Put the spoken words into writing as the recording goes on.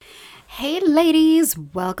Hey, ladies,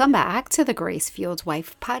 welcome back to the Grace Fields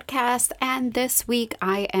Wife podcast. And this week,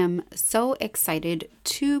 I am so excited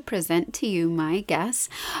to present to you my guest,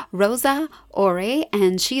 Rosa Ore,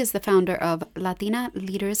 and she is the founder of Latina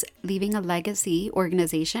Leaders Leaving a Legacy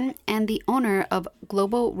organization and the owner of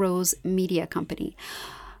Global Rose Media Company.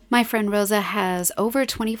 My friend Rosa has over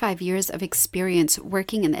 25 years of experience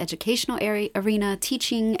working in the educational arena,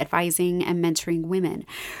 teaching, advising, and mentoring women.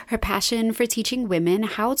 Her passion for teaching women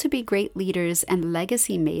how to be great leaders and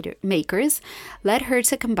legacy makers led her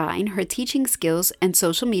to combine her teaching skills and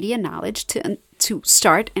social media knowledge to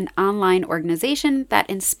start an online organization that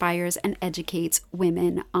inspires and educates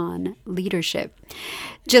women on leadership.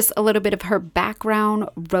 Just a little bit of her background.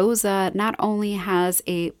 Rosa not only has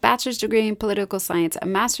a bachelor's degree in political science, a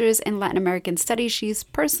master's in Latin American studies, she's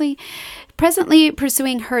presently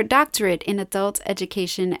pursuing her doctorate in adult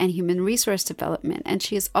education and human resource development, and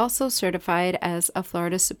she is also certified as a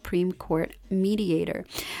Florida Supreme Court mediator.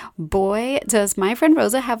 Boy, does my friend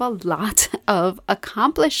Rosa have a lot of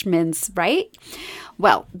accomplishments, right?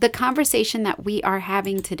 Well, the conversation that we are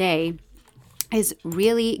having today is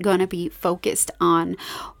really going to be focused on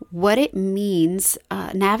what it means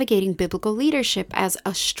navigating biblical leadership as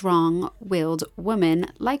a strong-willed woman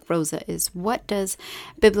like Rosa is. What does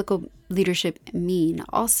biblical leadership mean?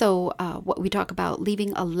 Also, what we talk about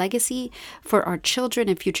leaving a legacy for our children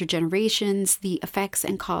and future generations, the effects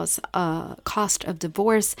and cost of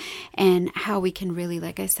divorce, and how we can really,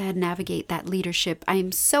 like I said, navigate that leadership. I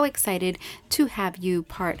am so excited to have you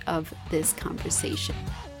part of this conversation.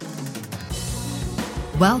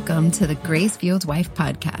 Welcome to the Grace Fields Wife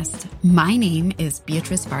podcast. My name is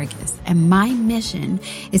Beatrice Vargas, and my mission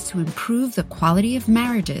is to improve the quality of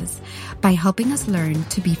marriages by helping us learn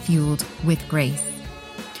to be fueled with grace.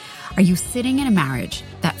 Are you sitting in a marriage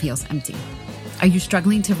that feels empty? Are you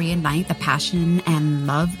struggling to reignite the passion and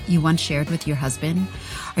love you once shared with your husband?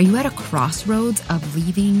 Are you at a crossroads of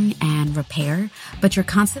leaving and repair, but you're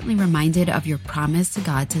constantly reminded of your promise to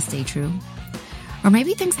God to stay true? Or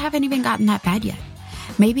maybe things haven't even gotten that bad yet.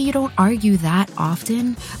 Maybe you don't argue that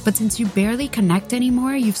often, but since you barely connect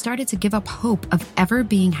anymore, you've started to give up hope of ever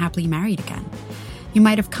being happily married again. You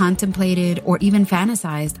might have contemplated or even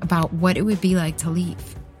fantasized about what it would be like to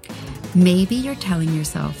leave. Maybe you're telling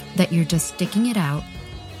yourself that you're just sticking it out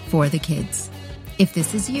for the kids. If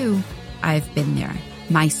this is you, I've been there.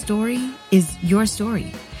 My story is your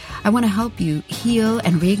story. I want to help you heal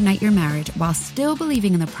and reignite your marriage while still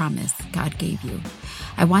believing in the promise God gave you.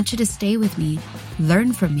 I want you to stay with me,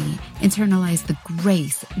 learn from me, internalize the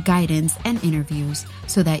grace, guidance, and interviews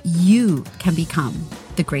so that you can become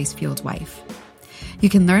the Grace-Fueled Wife. You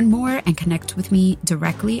can learn more and connect with me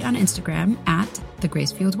directly on Instagram at the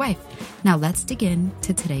Grace-Fueled Wife. Now let's dig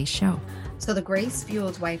into today's show. So the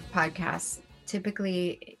Grace-Fueled Wife podcast,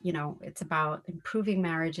 typically, it's about improving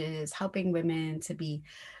marriages, helping women to be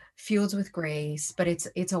fueled with grace, but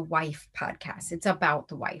it's a wife podcast. It's about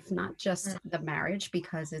the wife, not just the marriage,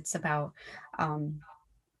 because it's about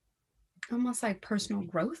almost like personal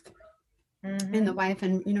growth in the wife,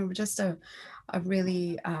 and just a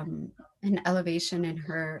really an elevation in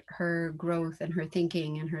her growth and her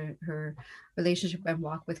thinking and her relationship and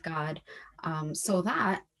walk with God, so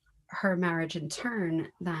that her marriage in turn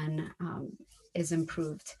then is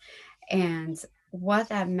improved. And what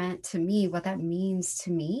that meant to me, what that means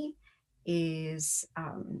to me is,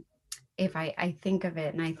 if I think of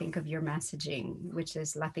it and I think of your messaging, which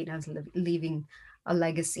is Latinas leaving a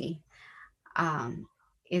legacy,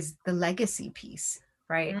 is the legacy piece,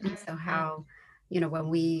 right? And so how, when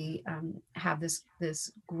we have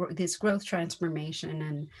this growth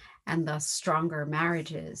transformation and thus stronger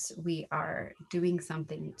marriages, we are doing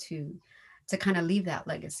something to kind of leave that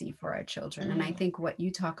legacy for our children. And I think what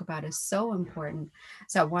you talk about is so important.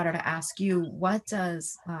 So I wanted to ask you, what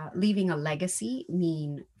does leaving a legacy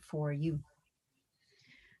mean for you?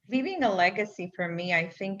 Leaving a legacy for me, I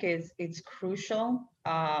think is crucial.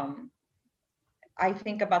 I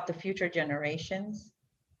think about the future generations.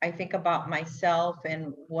 I think about myself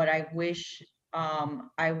and what I wish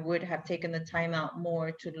I would have taken the time out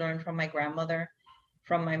more to learn from my grandmother,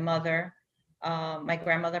 from my mother. My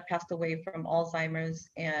grandmother passed away from Alzheimer's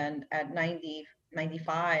and at 90,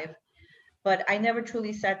 95, but I never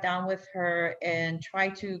truly sat down with her and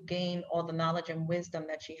tried to gain all the knowledge and wisdom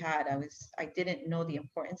that she had. I didn't know the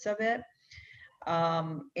importance of it.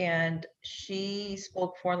 And she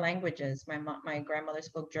spoke four languages. My grandmother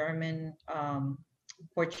spoke German,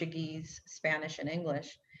 Portuguese, Spanish, and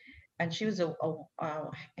English. And she was a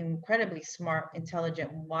incredibly smart,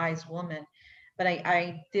 intelligent, wise woman. But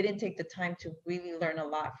I didn't take the time to really learn a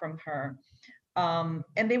lot from her.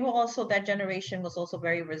 And they were also, that generation was also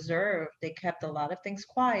very reserved. They kept a lot of things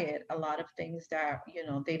quiet, a lot of things that,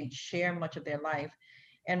 they didn't share much of their life.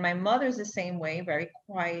 And my mother's the same way, very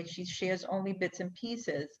quiet. She shares only bits and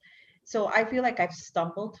pieces. So I feel like I've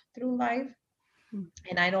stumbled through life,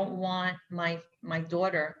 and I don't want my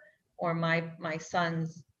daughter or my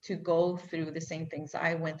sons to go through the same things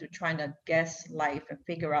I went through, trying to guess life and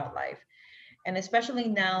figure out life. And especially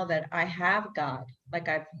now that I have God, like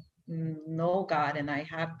I've know God and I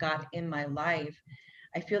have God in my life,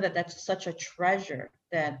 I feel that that's such a treasure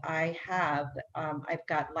that I have. I've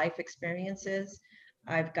got life experiences,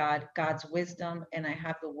 I've got God's wisdom, and I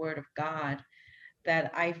have the Word of God,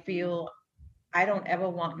 that I feel I don't ever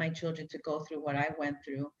want my children to go through what I went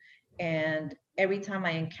through. And every time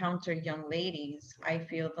I encounter young ladies, I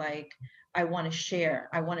feel like I want to share,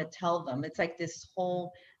 I want to tell them. It's like this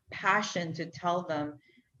whole passion to tell them,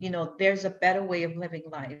 there's a better way of living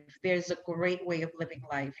life. There's a great way of living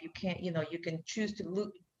life. You can't, you can choose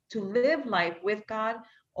to live life with God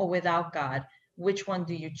or without God. Which one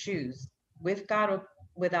do you choose? With God or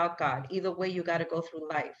without God? Either way, you got to go through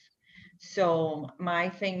life. So my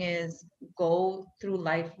thing is, go through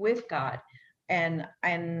life with God, and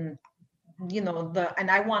and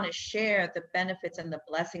I want to share the benefits and the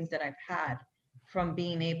blessings that I've had from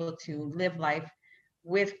being able to live life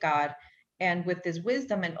with God and with this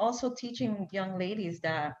wisdom, and also teaching young ladies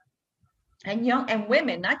that, and young and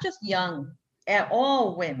women, not just young, at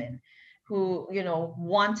all women who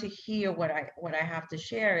want to hear what I have to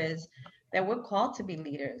share, is that we're called to be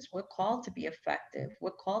leaders, we're called to be effective,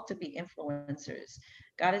 we're called to be influencers.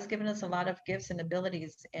 God has given us a lot of gifts and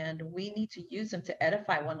abilities, and we need to use them to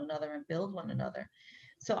edify one another and build one another.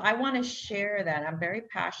 So I want to share that. I'm very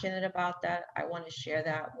passionate about that. I want to share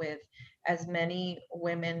that with as many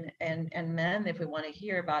women and men, if we want to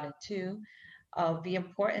hear about it too, of the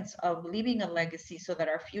importance of leaving a legacy so that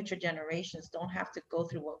our future generations don't have to go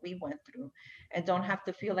through what we went through, and don't have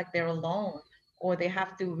to feel like they're alone, or they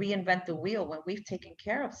have to reinvent the wheel when we've taken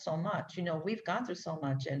care of so much. We've gone through so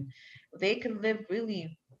much, and they can live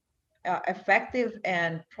really effective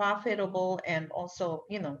and profitable and also,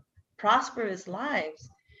 prosperous lives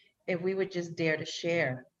if we would just dare to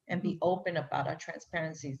share and be open about our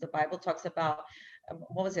transparencies. The Bible talks about,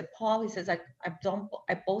 what was it, Paul? He says, I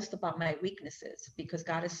boast about my weaknesses because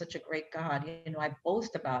God is such a great God. I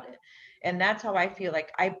boast about it. And that's how I feel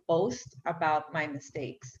like I boast about my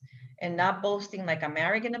mistakes, and not boasting like I'm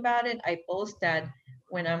arrogant about it. I boast that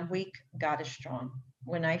when I'm weak, God is strong.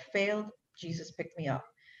 When I failed, Jesus picked me up,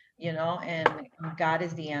 and God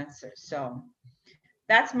is the answer. So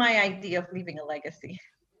that's my idea of leaving a legacy.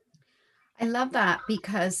 I love that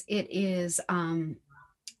because it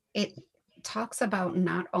talks about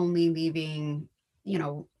not only leaving, you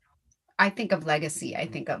know, I think of legacy, I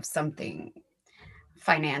think of something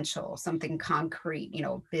financial, something concrete,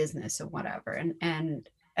 business or whatever. And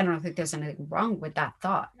I don't think there's anything wrong with that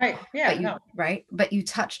thought. Right. Yeah. But you No. right, but you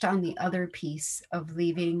touched on the other piece of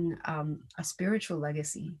leaving a spiritual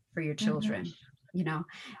legacy for your Mhm. children,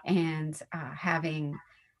 and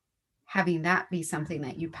having that be something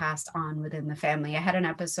that you passed on within the family. I had an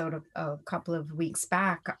episode a couple of weeks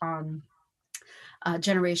back on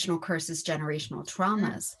generational curses, generational Mm.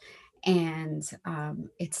 traumas. And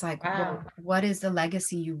it's like, well, Wow. what is the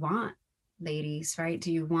legacy you want, ladies, right?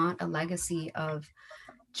 Do you want a legacy of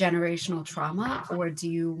generational trauma, or do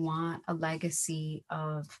you want a legacy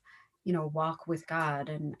of, walk with God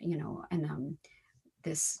and,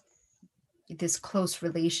 this this close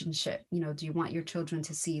relationship? Do you want your children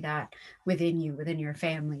to see that within you, within your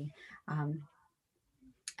family? um,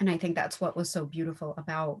 and I think that's what was so beautiful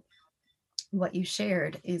about what you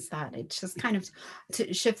shared, is that it's just kind of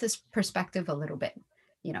to shift this perspective a little bit,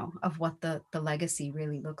 of what the legacy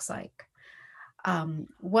really looks like.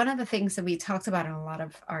 One of the things that we talked about in a lot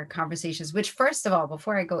of our conversations, which, first of all,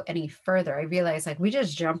 before I go any further, I realized like we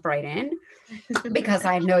just jump right in because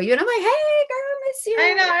I know you and I'm like, hey girl, miss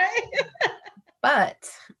I know. you. Right? But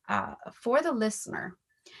for the listener,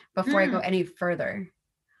 before I go Mm. any further,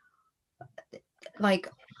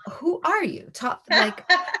 like, who are you? Talk, like,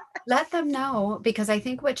 let them know, because I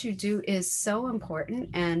think what you do is so important.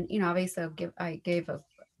 And obviously I give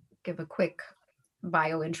a quick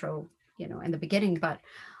bio intro, in the beginning, but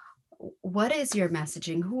what is your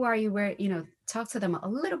messaging? Who are you? Where, talk to them a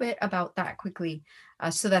little bit about that quickly,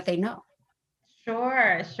 so that they know.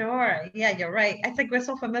 Sure, sure. Yeah, you're right. I think we're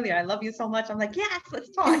so familiar. I love you so much. I'm like, yes, let's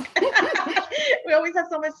talk. We always have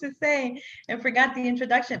so much to say and forgot the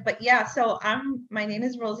introduction. But yeah, so my name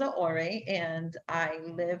is Rosa Ore, and I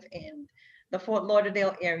live in the Fort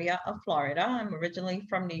Lauderdale area of Florida. I'm originally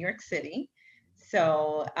from New York City.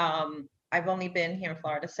 So I've only been here in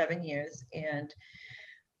Florida 7 years, and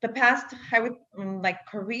the past I would like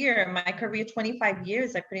career, my career 25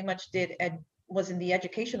 years, I pretty much was in the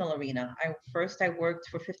educational arena. I worked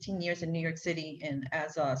for 15 years in New York City and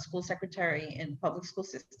as a school secretary in public school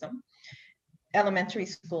system, elementary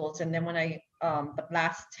schools, and then when I the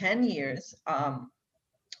last 10 years,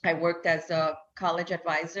 I worked as a college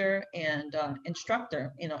advisor and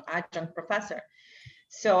instructor, adjunct professor.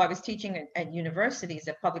 So I was teaching at universities,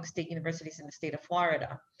 at public state universities in the state of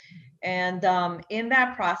Florida. And in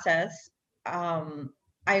that process,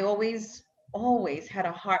 I always had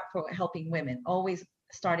a heart for helping women, always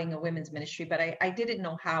starting a women's ministry, but I didn't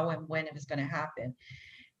know how and when it was going to happen.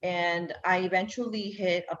 And I eventually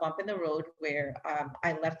hit a bump in the road where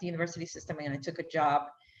I left the university system and I took a job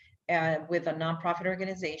with a nonprofit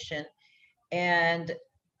organization. And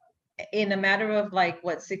in a matter of like,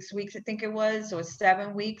 what, 6 weeks, I think it was, or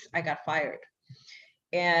 7 weeks, I got fired.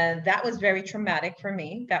 And that was very traumatic for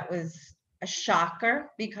me. That was a shocker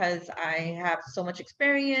because I have so much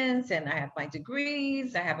experience and I have my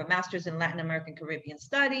degrees. I have a master's in Latin American Caribbean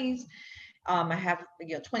Studies. I have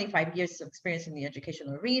 25 years of experience in the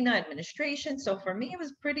educational arena, administration. So for me, it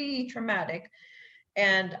was pretty traumatic.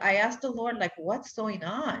 And I asked the Lord, like, what's going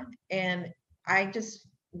on? And I just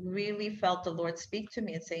really felt the Lord speak to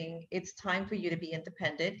me and saying, it's time for you to be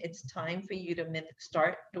independent. It's time for you to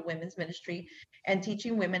start the women's ministry and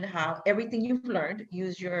teaching women how everything you've learned,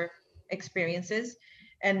 use your experiences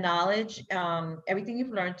and knowledge, everything you've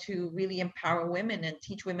learned to really empower women and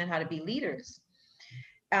teach women how to be leaders.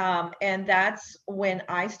 And that's when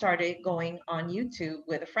I started going on YouTube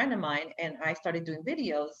with a friend of mine, and I started doing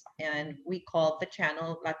videos, and we called the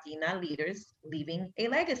channel Latina Leaders Leaving a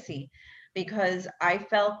Legacy, because I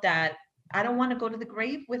felt that I don't want to go to the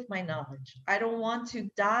grave with my knowledge. I don't want to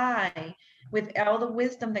die with all the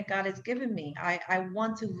wisdom that God has given me. I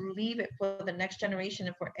want to leave it for the next generation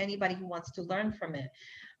and for anybody who wants to learn from it.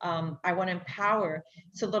 I want to empower.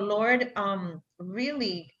 So the Lord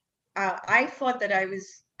really, I thought that I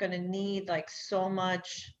was going to need like so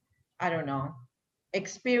much, I don't know,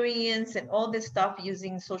 experience and all this stuff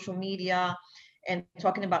using social media and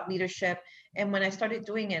talking about leadership. And when I started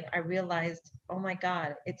doing it, I realized, oh my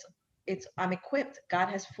God, I'm equipped. God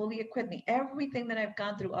has fully equipped me. Everything that I've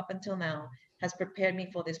gone through up until now has prepared me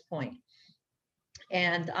for this point.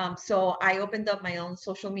 And so I opened up my own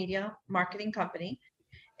social media marketing company,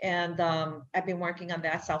 and I've been working on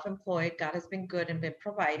that, self-employed. God has been good and been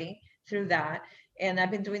providing through that. And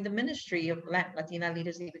I've been doing the ministry of Latina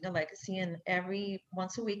Leaders Leaving a Legacy. And every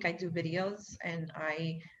once a week I do videos and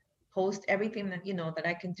I post everything that, that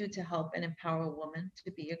I can do to help and empower a woman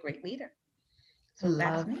to be a great leader. So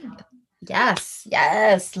that's Love. me. Yes,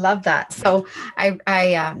 yes, love that. So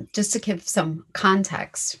just to give some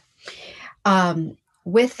context,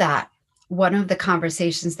 with that, one of the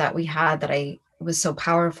conversations that we had that I was so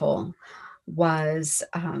powerful was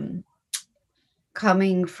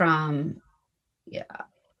coming from, yeah,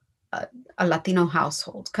 a Latino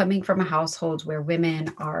household, coming from a household where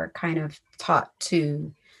women are kind of taught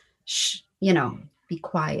to, be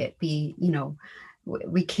quiet, we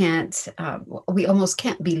can't, we almost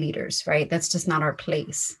can't be leaders, right? That's just not our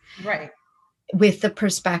place. Right. With the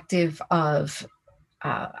perspective of,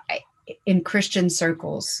 in Christian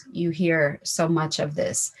circles, you hear so much of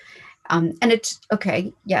this. And it's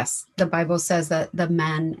okay. Yes, the Bible says that the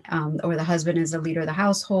man, or the husband is the leader of the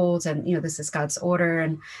household, and this is God's order,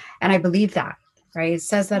 and I believe that, right? It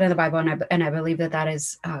says that in the Bible, and I believe that that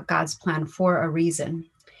is God's plan for a reason.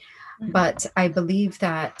 Mhm. But I believe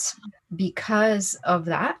that because of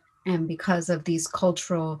that, and because of these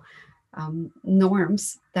cultural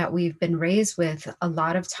norms that we've been raised with, a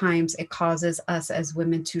lot of times it causes us as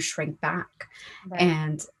women to shrink back, Right.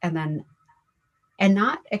 and then and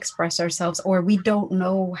not express ourselves, or we don't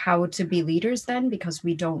know how to be leaders then because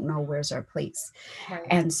we don't know where's our place. Right.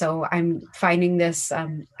 And so I'm finding this,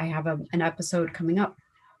 I have an episode coming up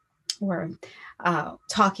where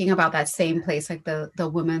talking about that same place, like the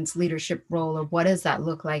woman's leadership role, or what does that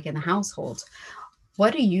look like in the household.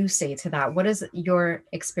 What do you say to that? What does your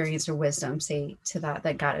experience or wisdom say to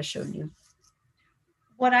that God has shown you?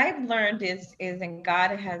 What I've learned and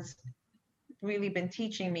God has really been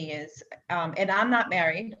teaching me is, and I'm not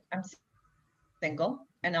married, I'm single,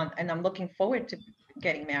 and I'm looking forward to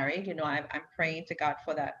getting married. I'm praying to God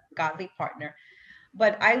for that godly partner.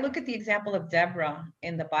 But I look at the example of Deborah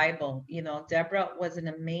in the Bible. Deborah was an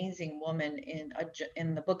amazing woman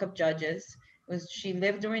in the book of Judges. She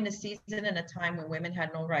lived during a season and a time when women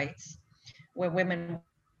had no rights, where women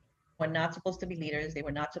were not supposed to be leaders, they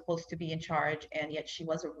were not supposed to be in charge, and yet she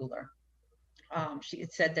was a ruler.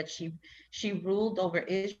 It said that she ruled over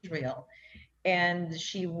Israel, and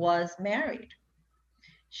she was married.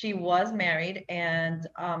 She was married, and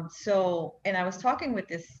and I was talking with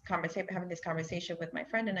this conversation, having this conversation with my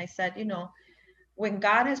friend, and I said, you know, when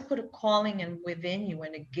God has put a calling in within you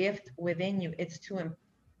and a gift within you, it's to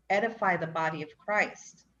edify the body of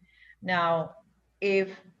Christ. Now, if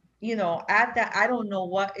you know, at that, I don't know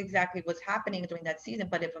what exactly was happening during that season,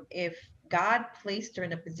 but if God placed her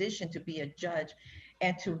in a position to be a judge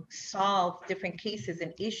and to solve different cases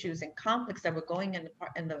and issues and conflicts that were going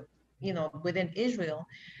in the you know, within Israel,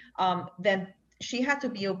 then she had to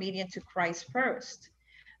be obedient to Christ first.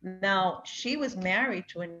 Now, she was married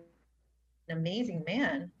to an amazing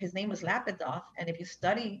man. His name was Lapidoth, and if you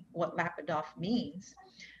study what Lapidoth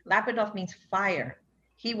Lapidoth means fire.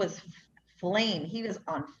 He was flame. He was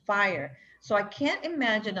on fire. So I can't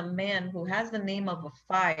imagine a man who has the name of a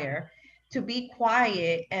fire to be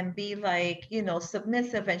quiet and be like, you know,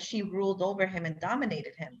 submissive, and she ruled over him and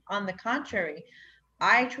dominated him. On the contrary,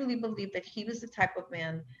 I truly believe that he was the type of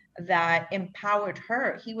man that empowered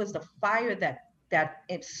her. He was the fire that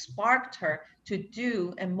it sparked her to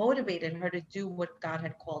do and motivated her to do what God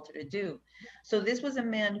had called her to do. So this was a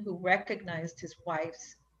man who recognized his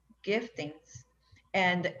wife's giftings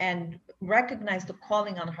and recognized the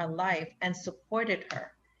calling on her life and supported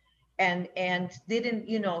her and didn't,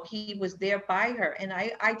 you know, he was there by her. And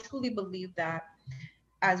I truly believe that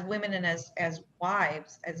as women and as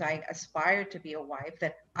wives, as I aspire to be a wife,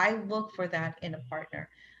 that I look for that in a partner.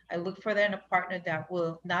 I look for that in a partner that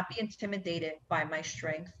will not be intimidated by my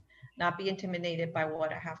strength, not be intimidated by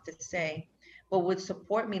what I have to say, but would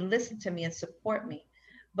support me, listen to me, and support me.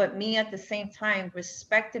 But me at the same time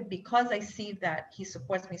respect him, because I see that he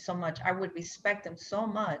supports me so much. I would respect him so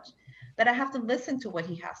much that I have to listen to what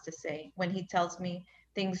he has to say when he tells me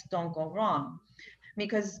things don't go wrong.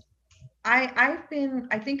 Because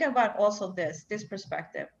I think about also this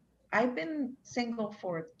perspective. I've been single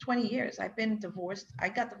for 20 years. I've been divorced. I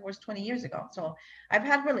got divorced 20 years ago. So I've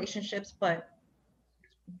had relationships, but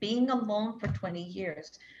being alone for 20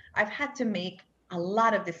 years, I've had to make a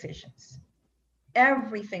lot of decisions.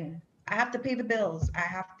 Everything. I have to pay the bills. I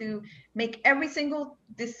have to make every single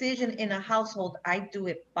decision in a household. I do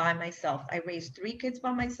it by myself. I raised three kids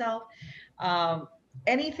by myself. Um,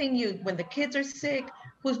 Anything when the kids are sick,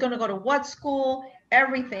 who's going to go to what school,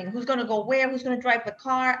 everything, who's going to go where, who's going to drive the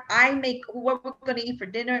car. I make what we're going to eat for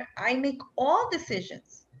dinner. I make all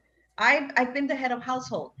decisions. I've been the head of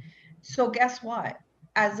household. So guess what?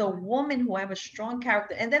 As a woman who have a strong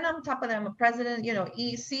character, and then on top of that, I'm a president, you know,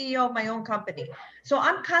 CEO of my own company. So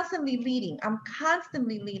I'm constantly leading. I'm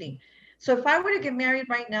constantly leading. So if I were to get married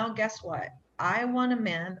right now, guess what? I want a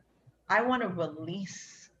man. I want to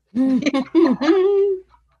release. You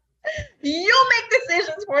make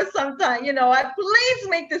decisions for some time. You know, please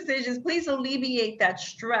make decisions. Please alleviate that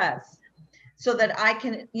stress so that I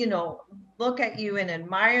can, you know, look at you and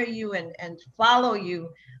admire you and follow you.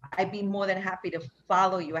 I'd be more than happy to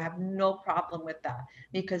follow you. I have no problem with that.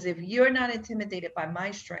 Because if you're not intimidated by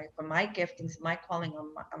my strength, by my giftings, my calling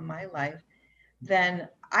on my life, then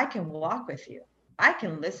I can walk with you. I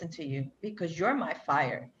can listen to you because you're my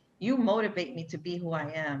fire. You motivate me to be who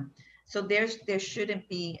I am. So there shouldn't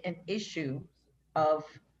be an issue of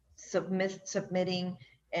submitting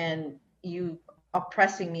and you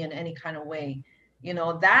oppressing me in any kind of way. You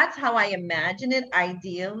know, that's how I imagine it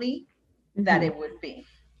ideally that Mhm. it would be.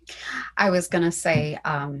 I was going to say,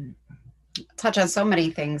 touch on so many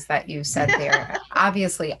things that you said there.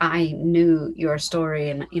 Obviously, I knew your story,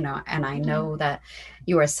 and and I Mhm. know that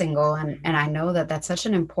you are single, and I know that that's such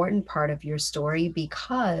an important part of your story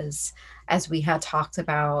because, as we had talked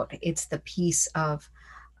about, it's the piece of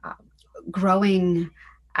uh, growing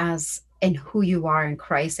as in who you are in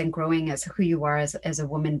Christ and growing as who you are as a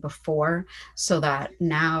woman before, so that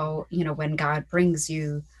now, when God brings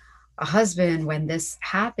you a husband, when this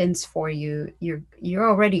happens for you, you're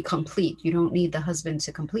already complete. You don't need the husband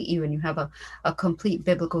to complete you, and you have a complete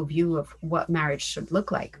biblical view of what marriage should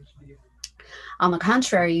look like. On the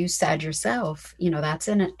contrary, you said yourself, that's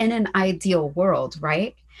in an ideal world,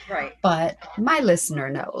 right? Right, But my listener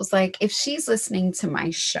knows, like, if she's listening to my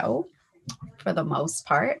show, for the most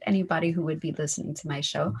part, anybody who would be listening to my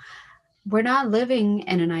show, we're not living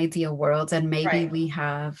in an ideal world, and maybe right, we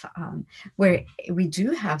have where we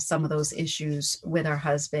do have some of those issues with our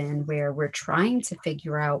husband, where we're trying to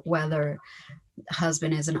figure out whether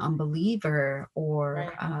husband is an unbeliever,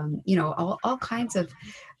 or right. all kinds of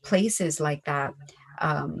places like that.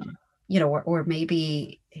 Or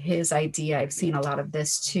maybe his idea, I've seen a lot of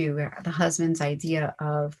this too, where the husband's idea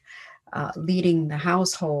of leading the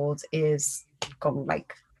household is going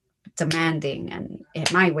like demanding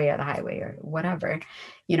and my way or the highway or whatever.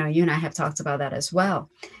 You know, you and I have talked about that as well.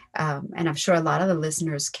 And I'm sure a lot of the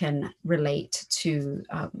listeners can relate to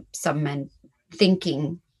some men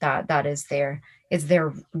thinking that that is their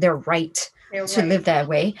right They're to right. live that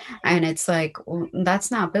way. And it's like, well,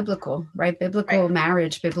 that's not biblical, right? Right. Biblical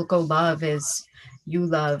marriage, biblical love is you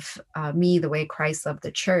love me the way Christ loved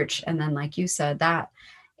the church. And then, like you said, that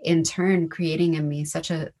in turn creating in me such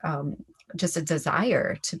a just a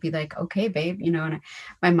desire to be like, okay, babe, you know. And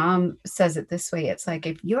my mom says it this way: it's like,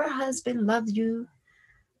 if your husband loved you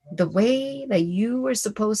the way that you were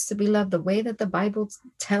supposed to be loved, the way that the Bible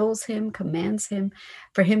tells him, commands him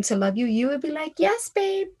for him to love you, you would be like, yes,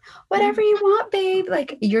 babe, whatever you want, babe.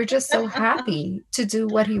 Like, you're just so happy to do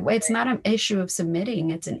what he, it's not an issue of submitting.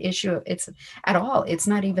 It's an issue of, it's at all. It's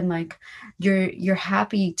not even like you're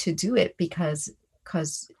happy to do it because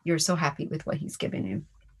you're so happy with what he's given you.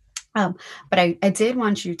 Um, but I did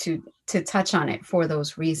want you to touch on it for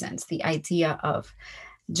those reasons. The idea of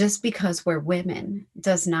just because we're women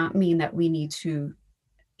does not mean that we need to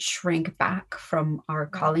shrink back from our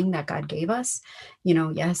Right. calling that God gave us. You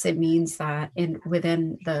know, yes, it means that in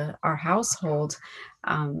within the our household,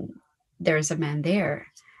 um, there's a man there,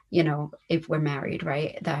 you know, if we're married,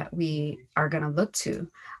 right, that we are going to look to.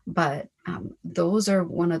 But those are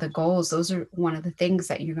one of the goals. Those are one of the things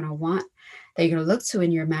that you're going to want, that you're going to look to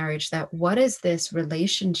in your marriage. That what is this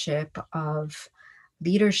relationship of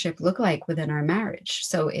leadership look like within our marriage?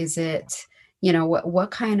 So is it, you know, what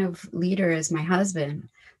kind of leader is my husband?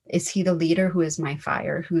 Is he the leader who is my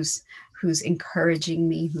fire, who's encouraging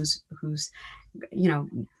me, who's you know,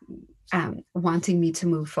 wanting me to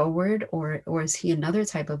move forward, or is he another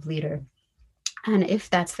type of leader? And if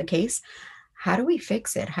that's the case, how do we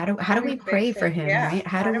fix it? How How do do we we fix pray for it? him, Yeah. right?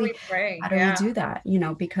 How do we pray? How do we Yeah. do that? You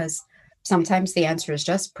know, because sometimes the answer is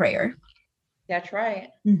just prayer. That's right.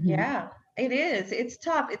 Hmm. Yeah, it is. It's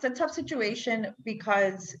tough. It's a tough situation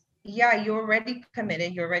because, yeah, you're already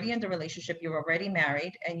committed, you're already in the relationship, you're already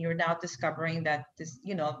married, and you're now discovering that this,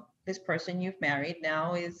 this person you've married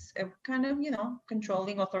now is kind of,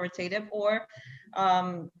 controlling, authoritative, or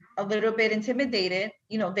a little bit intimidated.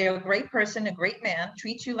 They're a great person, a great man,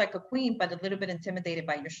 treats you like a queen, but a little bit intimidated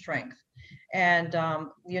by your strength. And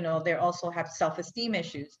they also have self-esteem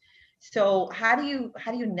issues. So how do you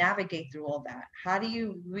navigate through all that? How do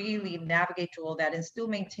you really navigate through all that and still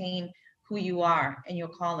maintain who you are and your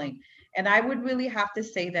calling? And I would really have to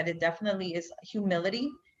say that it definitely is humility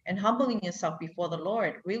and humbling yourself before the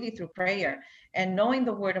Lord, really through prayer and knowing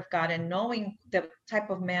the Word of God and knowing the type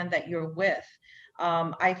of man that you're with.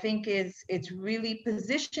 I think it's really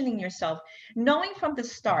positioning yourself, knowing from the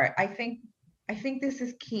start. I think this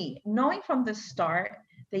is key. Knowing from the start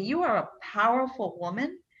that you are a powerful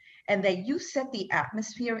woman and that you set the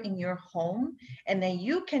atmosphere in your home and that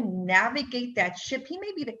you can navigate that ship. He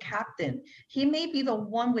may be the captain. He may be the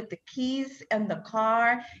one with the keys and the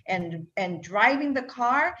car and driving the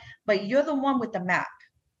car, but you're the one with the map.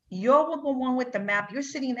 You're the one with the map. You're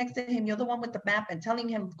sitting next to him. You're the one with the map and telling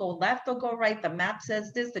him go left or go right. The map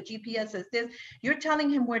says this, the GPS says this. You're telling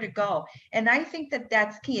him where to go. And I think that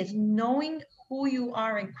that's key, is knowing who you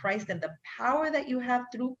are in Christ and the power that you have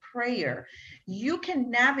through prayer. You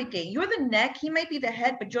can navigate. You're the neck. He might be the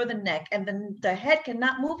head, but you're the neck. And the head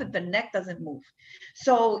cannot move if the neck doesn't move.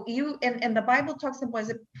 So and the Bible talks about, is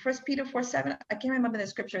it 1 Peter 4:7? I can't remember the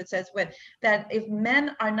scripture. It says that if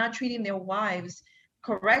men are not treating their wives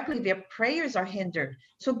correctly, their prayers are hindered.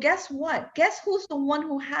 So guess what? Guess who's the one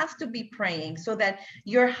who has to be praying so that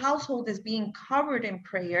your household is being covered in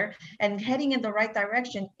prayer and heading in the right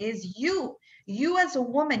direction? Is you. You as a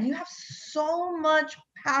woman, you have so much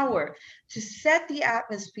power to set the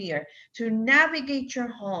atmosphere, to navigate your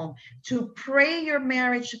home, to pray your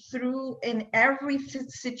marriage through in every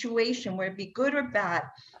situation, where it be good or bad.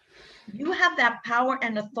 You have that power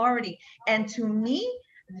and authority. And to me,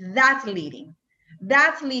 that's leading.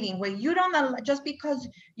 That's leading, where you don't just because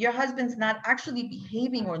your husband's not actually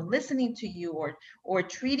behaving or listening to you, or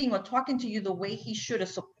treating or talking to you the way he should, or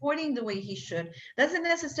supporting the way he should, doesn't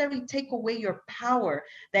necessarily take away your power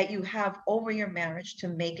that you have over your marriage to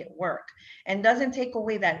make it work, and doesn't take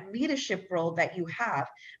away that leadership role that you have,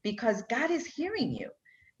 because God is hearing you.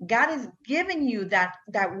 God is giving you that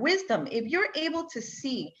wisdom. If you're able to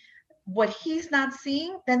see what he's not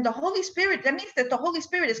seeing, then the Holy Spirit, that means that the Holy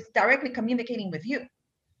Spirit is directly communicating with you.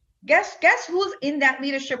 Guess who's in that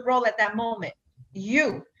leadership role at that moment?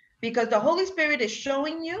 You. Because the Holy Spirit is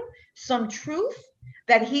showing you some truth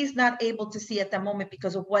that he's not able to see at that moment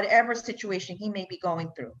because of whatever situation he may be going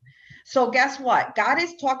through. So guess what? God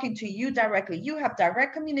is talking to you directly. You have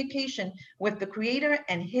direct communication with the creator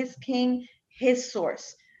and his king, his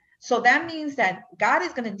source. So that means that God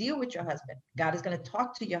is going to deal with your husband. God is going to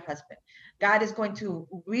talk to your husband. God is going to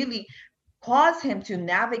really cause him to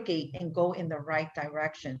navigate and go in the right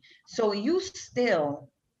direction. So you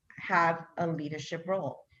still have a leadership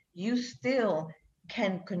role. You still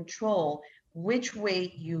can control which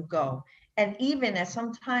way you go. And even as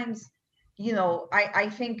sometimes,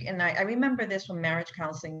 I think, and I remember this from marriage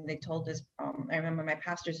counseling, they told this, I remember my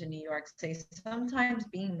pastors in New York say sometimes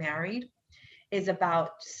being married is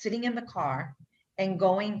about sitting in the car and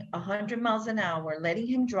going 100 miles an hour, letting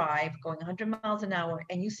him drive, going 100 miles an hour,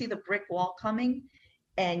 and you see the brick wall coming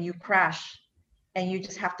and you crash, and you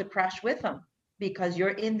just have to crash with them because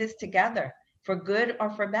you're in this together, for good or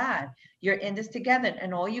for bad. You're in this together,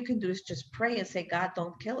 and all you can do is just pray and say, God,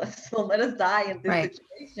 don't kill us. So let us die in this Right.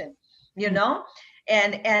 situation, you know?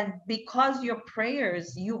 And because your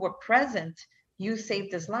prayers, you were present, you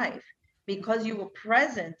saved his life. Because you were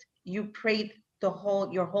present, you prayed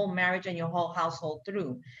your whole marriage and your whole household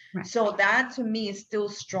through. Right. So that to me is still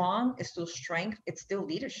strong, it's still strength, it's still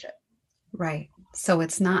leadership. Right. So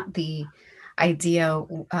it's not the idea,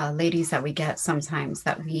 ladies, that we get sometimes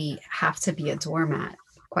that we have to be a doormat.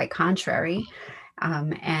 Quite contrary.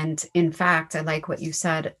 And in fact, I like what you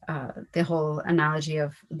said, the whole analogy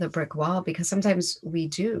of the brick wall, because sometimes we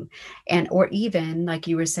do. And, or even like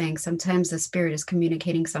you were saying, sometimes the spirit is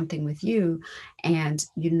communicating something with you, and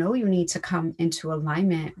you need to come into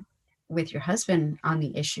alignment with your husband on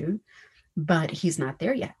the issue, but he's not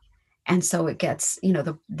there yet. And so it gets,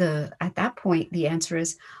 the at that point the answer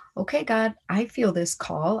is, okay, God, I feel this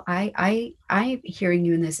call. I'm hearing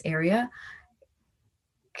you in this area.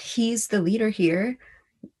 He's the leader here.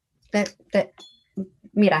 That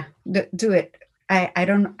mira, do it. I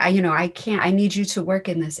don't, I can't, I need you to work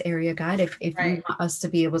in this area, God, if you Right, want us to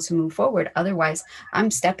be able to move forward. Otherwise, I'm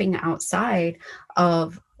stepping outside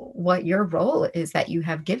of what your role is that you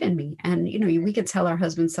have given me. And, we can tell our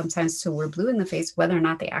husbands sometimes till we're blue in the face, whether or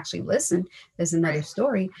not they actually listen is another right.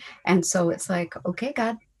 story. And so it's like, okay,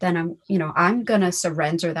 God, then I'm going to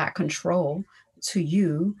surrender that control to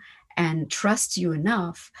you and trust you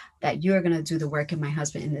enough that you're going to do the work in my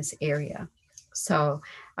husband in this area. So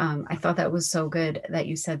I thought that was so good that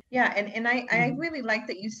you said. Yeah, and I Mhm. really like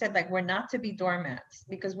that you said like we're not to be doormats,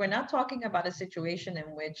 because we're not talking about a situation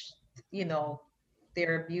in which, you know,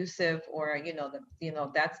 they're abusive, or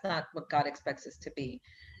that's not what God expects us to be.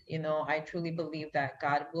 I truly believe that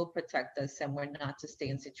God will protect us, and we're not to stay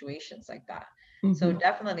in situations like that. So Mhm.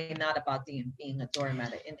 definitely not about being a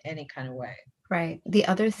doormat in any kind of way. Right. The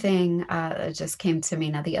other thing that just came to me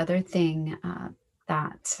now, the other thing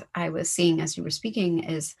that I was seeing as you were speaking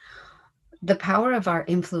is the power of our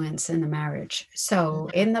influence in the marriage. So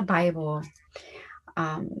Mhm. in the Bible,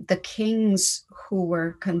 the kings who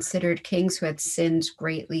were considered kings who had sinned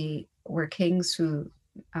greatly were kings who,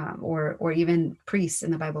 or even priests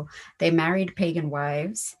in the Bible, they married pagan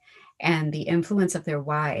wives, and the influence of their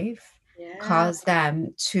wife Yeah, caused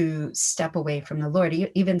them to step away from the Lord.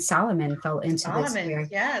 Even Solomon fell into this, Solomon, where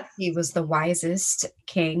yes. he was the wisest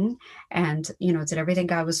king, and did everything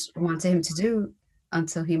God was wanted him to do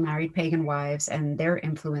until he married pagan wives, and their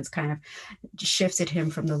influence kind of shifted him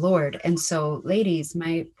from the Lord. And so, ladies,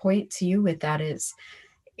 my point to you with that is,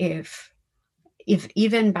 if if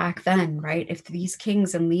even back then, right, if these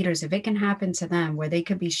kings and leaders, if it can happen to them where they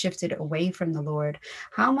could be shifted away from the Lord,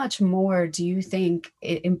 how much more do you think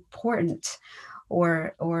important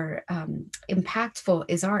or impactful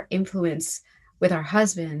is our influence with our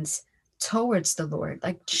husbands towards the Lord,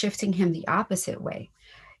 like shifting him the opposite way?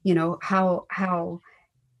 How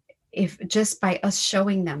if just by us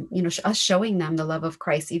showing them, us showing them the love of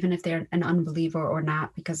Christ, even if they're an unbeliever or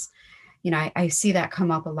not, because I see that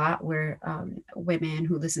come up a lot where women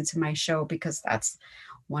who listen to my show, because that's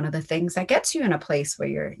one of the things that gets you in a place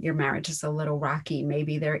where your marriage is a little rocky.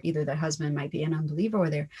 Maybe they're either the husband might be an unbeliever, or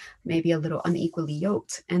they're maybe a little unequally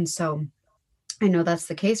yoked. And so I know that's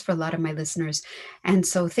the case for a lot of my listeners. And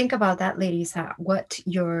so think about that, ladies, that what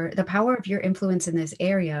the power of your influence in this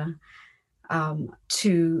area,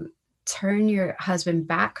 to turn your husband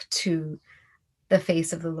back to the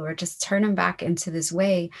face of the Lord, just turn him back into this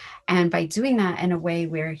way. And by doing that in a way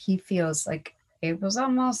where he feels like it was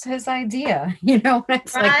almost his idea,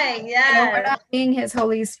 it's like, Right, we're yes. not being his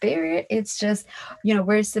Holy Spirit. It's just,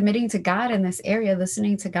 we're submitting to God in this area,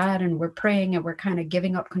 listening to God, and we're praying, and we're kind of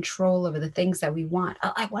giving up control over the things that we want.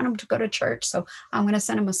 Oh, I want him to go to church, so I'm going to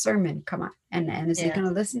send him a sermon. Come on. And is he going Yes.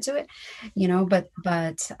 to listen to it?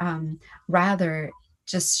 But rather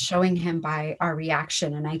just showing him by our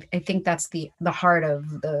reaction. And I think that's the heart of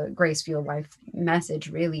the Grace Fueled Wife message,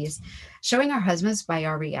 really, is showing our husbands by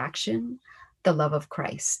our reaction the love of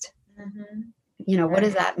Christ. Mhm. what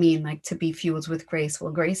does Right. that mean, like to be fueled with grace?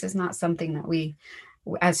 Well, grace is not something that we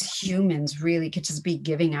as humans really could just be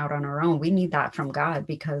giving out on our own. We need that from God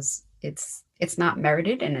because it's not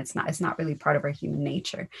merited, and it's not really part of our human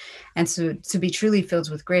nature. And so to be truly filled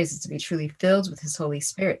with grace is to be truly filled with his Holy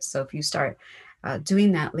Spirit. So if you start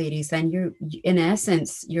doing that, ladies, then you're, in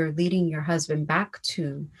essence, you're leading your husband back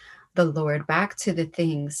to the Lord, back to the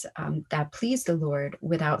things that please the Lord,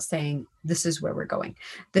 without saying, this is where we're going,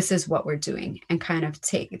 this is what we're doing, and kind of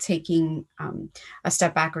taking a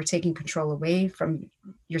step back, or taking control away from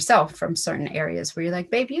yourself from certain areas where you're like,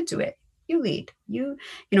 babe, you do it, you lead,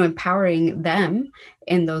 empowering them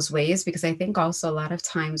in those ways. Because I think also a lot of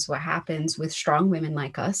times what happens with strong women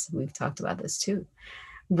like us, we've talked about this too,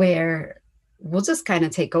 where we'll just kind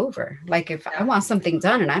of take over. Like if I Yeah. want something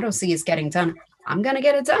done and I don't see it's getting done, I'm going to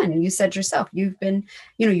get it done. You said yourself, you've been,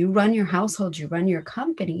 you run your household, you run your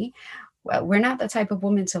company. Well, we're not the type of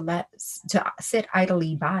woman to sit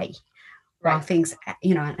idly by while Right. things,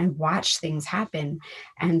 and watch things happen.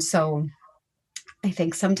 And so I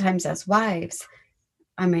think sometimes as wives,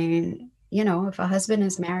 I mean, if a husband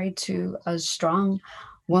is married to a strong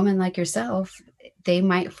woman like yourself, they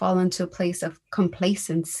might fall into a place of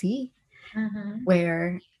complacency Mm-hmm.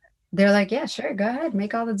 where they're like, yeah, sure, go ahead,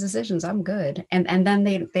 make all the decisions, I'm good. And then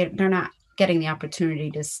they're not getting the opportunity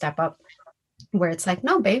to step up, where it's like,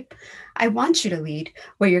 no, babe, I want you to lead,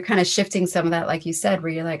 where you're kind of shifting some of that, like you said,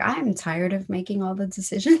 where you're like, I'm tired of making all the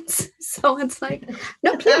decisions. So it's like,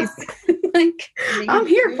 no, please. Like, I'm Please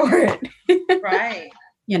here for do. it. Right.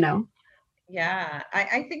 you know Yeah.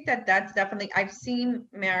 I think that that's definitely, I've seen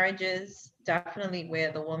marriages definitely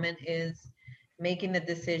where the woman is making the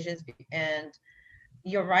decisions, and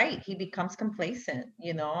you're right, he becomes complacent,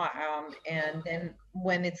 and then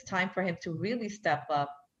when it's time for him to really step up,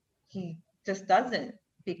 he just doesn't,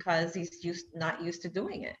 because he's not used to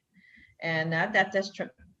doing it. And that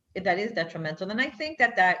is detrimental. And I think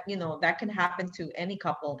that can happen to any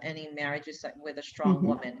couple, any marriages, like, with a strong hmm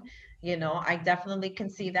woman. I definitely can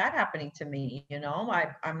see that happening to me.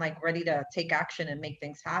 I'm like ready to take action and make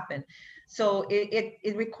things happen. So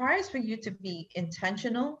it requires for you to be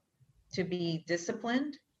intentional, to be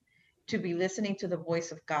disciplined, to be listening to the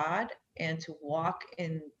voice of God, and to walk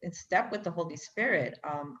in step with the Holy Spirit.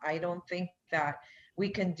 I don't think that we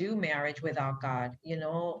can do marriage without God.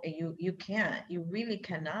 You can't. You really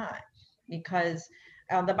cannot, because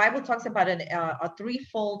the Bible talks about a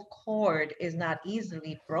threefold cord is not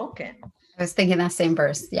easily broken. I was thinking that same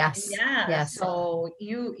verse. Yes. Yeah, Yes. so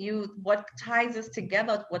what ties us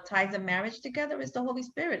together, what ties a marriage together, is the Holy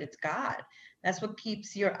Spirit. It's God. That's what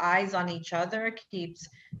keeps your eyes on each other, keeps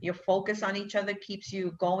your focus on each other, keeps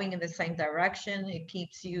you going in the same direction. It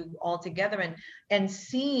keeps you all together, and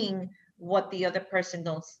seeing what the other person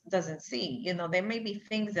doesn't see. There may be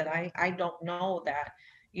things that I don't know that,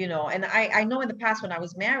 and I know in the past when I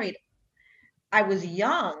was married, I was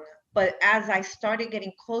young, but as I started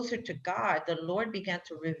getting closer to God, the Lord began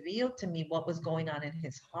to reveal to me what was going on in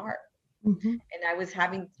his heart. hmm And I was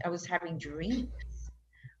having dreams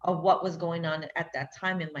of what was going on at that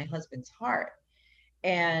time in my husband's heart,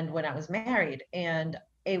 and when I was married. And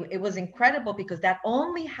it was incredible, because that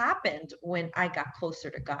only happened when I got closer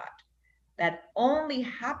to God. That only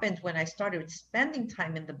happened when I started spending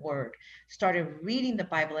time in the Word, started reading the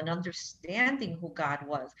Bible and understanding who God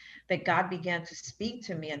was, that God began to speak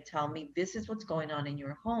to me and tell me, this is what's going on in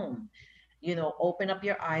your home. Open up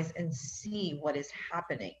your eyes and see what is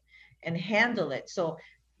happening and handle it. So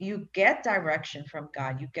you get direction from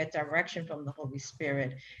God, you get direction from the Holy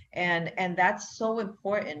Spirit. And that's so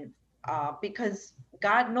important, because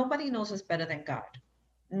God, nobody knows us better than God.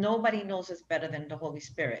 Nobody knows us better than the Holy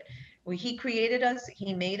Spirit. When he created us,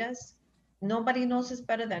 he made us. Nobody knows us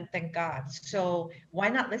better than God. So why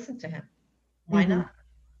not listen to him? Why hmm not?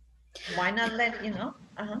 Why not let,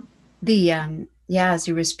 Uh-huh. yeah, as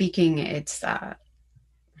you were speaking, it's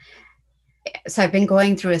so I've been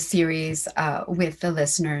going through a series with the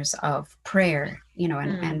listeners of prayer, and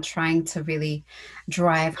Mm, trying to really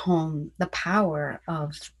drive home the power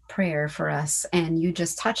of prayer for us. And you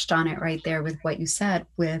just touched on it right there with what you said,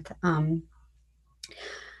 with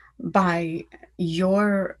by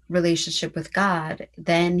your relationship with God,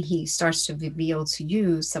 then he starts to reveal to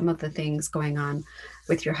you some of the things going on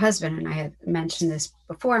with your husband. And I had mentioned this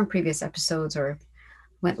before in previous episodes, or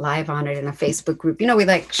went live on it in a Facebook group. We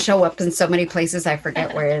like show up in so many places. I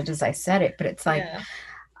forget where it is I said it, but it's like, yeah.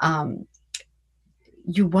 um,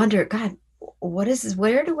 you wonder, God, what is this?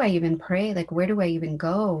 Where do I even pray? Like, where do I even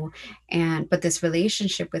go? But this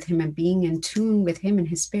relationship with him and being in tune with him and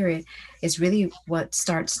his spirit is really what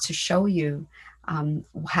starts to show you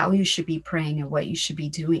how you should be praying and what you should be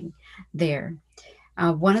doing there.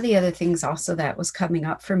 One of the other things also that was coming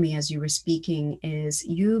up for me as you were speaking is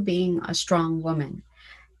you being a strong woman,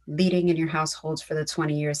 leading in your households for the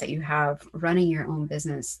 20 years that you have, running your own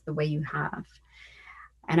business the way you have.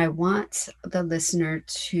 And I want the listener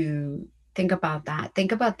to think about that.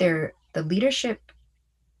 Think about the leadership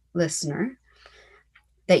listener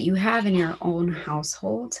that you have in your own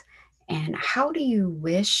household, and how do you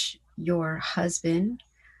wish your husband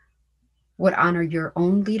would honor your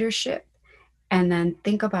own leadership? And then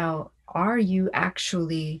think about, are you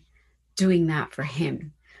actually doing that for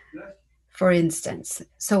him? For instance,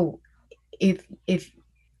 so if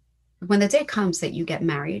when the day comes that you get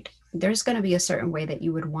married, there's going to be a certain way that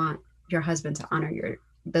you would want your husband to honor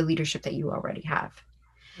the leadership that you already have.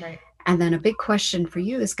 Right. And then a big question for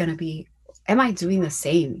you is going to be, am I doing the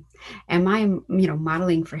same? Am I,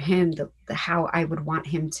 modeling for him the how I would want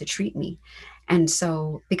him to treat me? And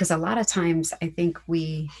so, because a lot of times I think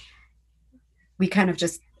we kind of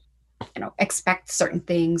just, expect certain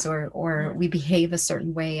things, or Mhm. we behave a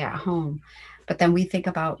certain way at home. But then we think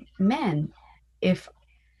about men. If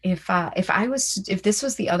if this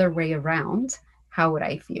was the other way around, how would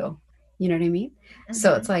I feel? You know what I mean?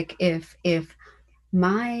 So it's Mhm. like, if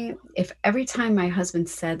every time my husband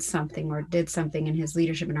said something or did something in his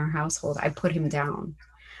leadership in our household, I put him down,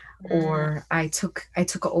 Mm, or I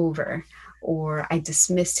took over, or I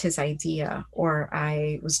dismissed his idea, or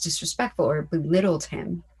I was disrespectful or belittled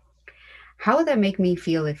him, how would that make me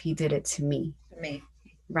feel if he did it to me? to me.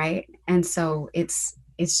 Right? And so it's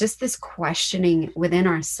just this questioning within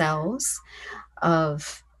ourselves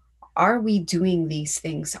of, are we doing these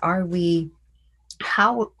things? Are we,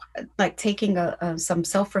 how, like, taking some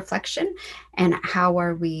self-reflection, and how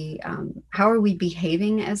are we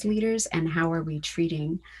behaving as leaders, and how are we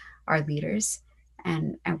treating our leaders,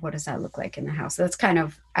 and what does that look like in the house? So that's kind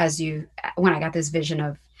of, when I got this vision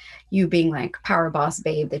of you being like power boss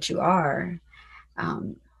babe that you are,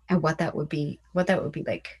 um, and what that would be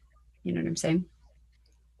like. You know what I'm saying?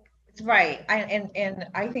 It's right. And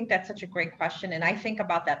I think that's such a great question, and I think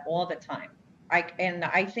about that all the time.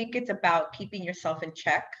 I think it's about keeping yourself in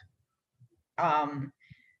check. Um,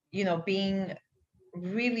 being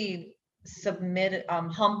really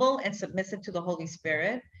humble and submissive to the Holy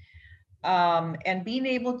Spirit, and being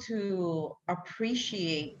able to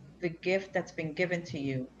appreciate the gift that's been given to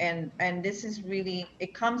you. And this is really,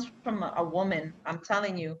 it comes from a woman. I'm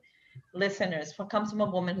telling you, listeners, it comes from a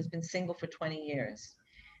woman who's been single for 20 years.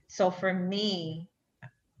 So for me,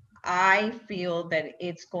 I feel that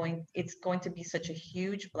it's going to be such a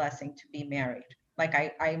huge blessing to be married. Like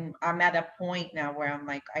I'm at a point now where I'm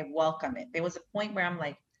like, I welcome it. There was a point where I'm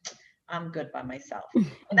like, I'm good by myself.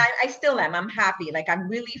 And I still am. I'm happy. Like I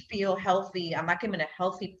really feel healthy. I'm like, I'm in a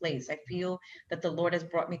healthy place. I feel that the Lord has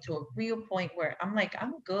brought me to a real point where I'm like,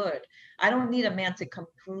 I'm good. I don't need a man to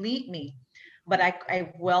complete me, but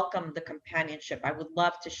I welcome the companionship. I would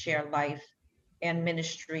love to share life and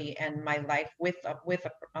ministry and my life with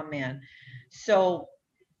a man. So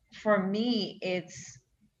for me,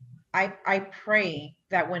 I pray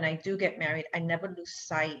that when I do get married, I never lose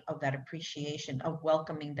sight of that appreciation of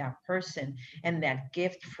welcoming that person and that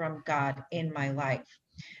gift from God in my life.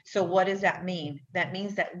 So, what does that mean? That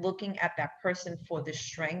means that looking at that person for the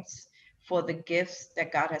strengths, for the gifts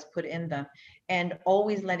that God has put in them, and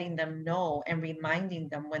always letting them know and reminding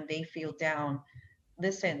them when they feel down.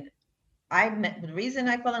 Listen, the reason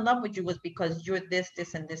I fell in love with you was because you're this,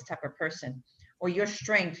 and this type of person, or your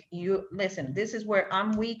strength. You listen, this is where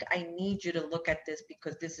I'm weak. I need you to look at this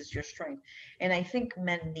because this is your strength. And I think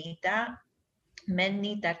men need that. Men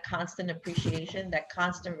need that constant appreciation, that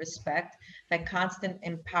constant respect, that constant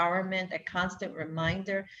empowerment, that constant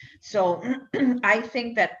reminder. So I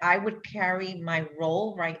think that I would carry my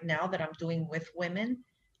role right now that I'm doing with women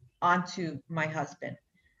onto my husband,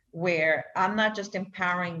 where I'm not just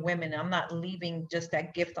empowering women, I'm not leaving just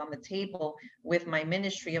that gift on the table with my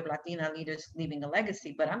ministry of Latina leaders leaving a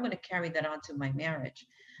legacy, but I'm going to carry that onto my marriage,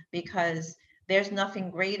 because there's nothing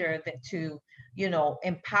greater than to,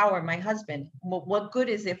 empower my husband. What good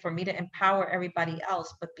is it for me to empower everybody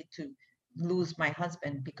else, but to lose my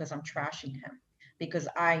husband because I'm trashing him? Because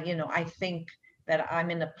I think that I'm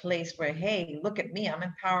in a place where, hey, look at me, I'm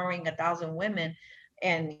empowering 1,000 women,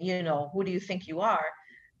 and who do you think you are?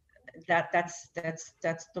 That's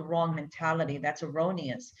the wrong mentality. That's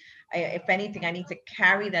erroneous. If anything, I need to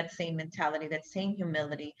carry that same mentality, that same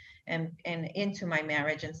humility, and into my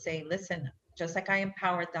marriage and say, listen, just like I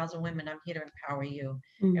empower 1,000 women, I'm here to empower you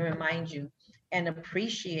and Mm. remind you and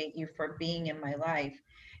appreciate you for being in my life.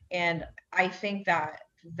 And I think that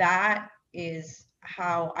that is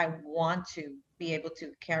how I want to be able to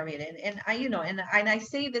carry it. And I, and I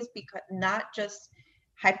say this because not just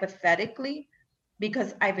hypothetically,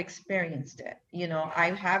 because I've experienced it.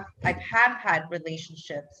 I've had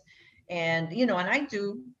relationships, and and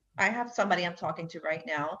I have somebody I'm talking to right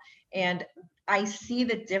now, and I see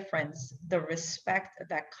the difference, the respect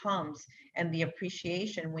that comes, and the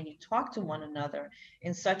appreciation when you talk to one another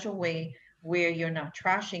in such a way where you're not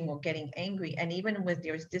trashing or getting angry. And even when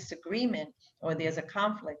there's disagreement or there's a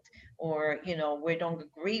conflict, or we don't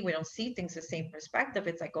agree, we don't see things the same perspective,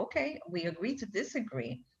 it's like, okay, we agree to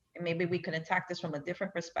disagree, and maybe we can attack this from a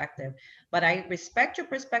different perspective. But I respect your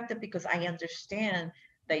perspective because I understand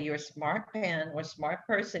that you're a smart man or smart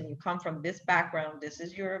person. You come from this background. This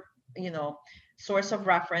is your, you know, source of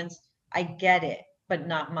reference. I get it, but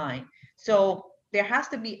not mine. So there has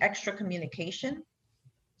to be extra communication.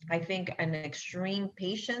 I think an extreme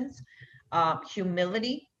patience,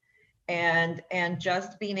 humility, and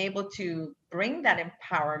just being able to bring that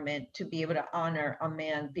empowerment to be able to honor a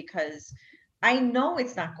man, because I know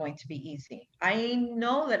it's not going to be easy. I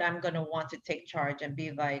know that I'm going to want to take charge and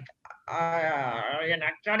be like, you're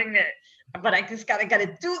not cutting it, but I just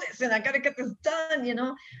gotta do this, and I gotta get this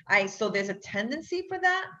done. I So there's a tendency for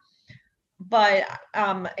that, but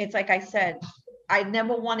it's like I said, I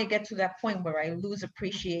never want to get to that point where I lose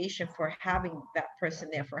appreciation for having that person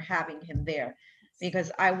there, for having him there,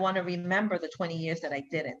 because I want to remember the 20 years that I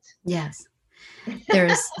didn't. Yes.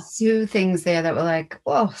 There's two things there that were like,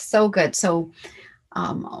 oh, so good. So,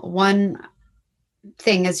 one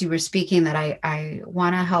thing as you were speaking that I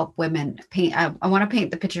want to help women paint, I want to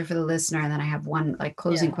paint the picture for the listener. And then I have one like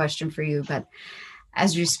closing Yeah. question for you. But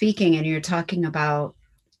as you're speaking and you're talking about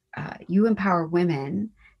you empower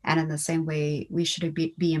women, and in the same way, we should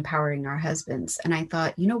be empowering our husbands. And I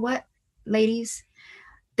thought, you know what, ladies,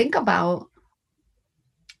 think about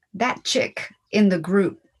that chick in the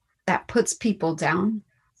group that puts people down,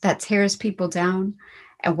 that tears people down,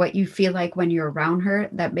 and what you feel like when you're around her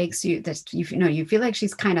that makes you that you feel like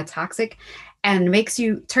she's kind of toxic and makes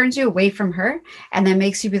you turns you away from her, and then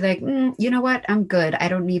makes you be like, you know what, I'm good, I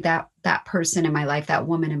don't need that person in my life, that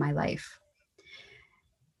woman in my life,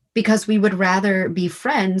 because we would rather be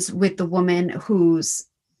friends with the woman who's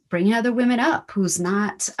bringing other women up, who's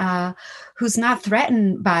not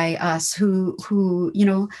threatened by us, who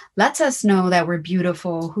lets us know that we're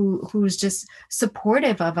beautiful, who's just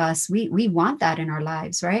supportive of us. We want that in our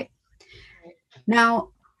lives, right? Now,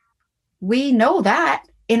 we know that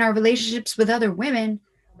in our relationships with other women,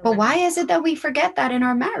 Other but why women. is it that we forget that in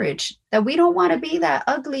our marriage? That we don't want to be that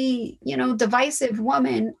ugly, divisive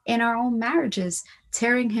woman in our own marriages,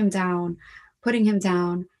 tearing him down, putting him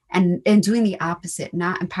down, and doing the opposite,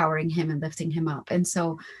 not empowering him and lifting him up. And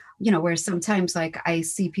so, where sometimes like I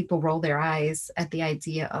see people roll their eyes at the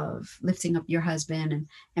idea of lifting up your husband and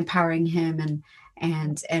empowering him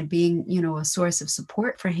and being, a source of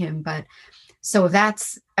support for him. But so if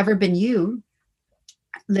that's ever been you,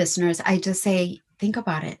 listeners, I just say, think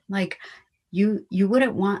about it. Like you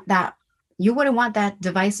wouldn't want that. You wouldn't want that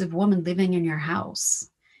divisive woman living in your house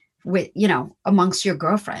with, amongst your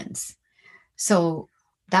girlfriends. So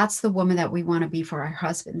that's the woman that we want to be for our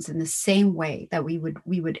husbands. In the same way that we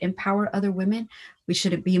would empower other women, we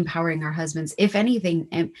should be empowering our husbands, if anything,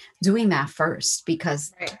 and doing that first,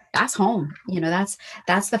 because Right. that's home.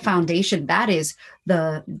 That's the foundation. That is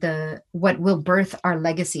the what will birth our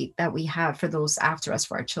legacy that we have for those after us,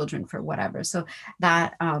 for our children, for whatever. So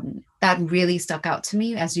that really stuck out to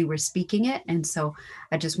me as you were speaking it. And so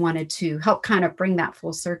I just wanted to help kind of bring that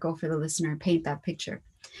full circle for the listener, paint that picture.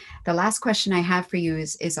 The last question I have for you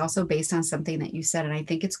is also based on something that you said, and I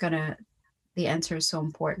think the answer is so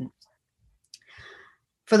important.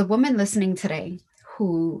 For the woman listening today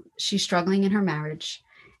who she's struggling in her marriage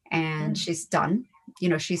and Mm. she's done,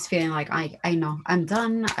 she's feeling like, I know I'm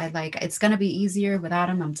done. I like, it's going to be easier without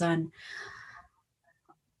him. I'm done.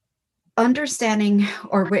 Understanding,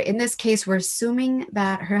 or in this case, we're assuming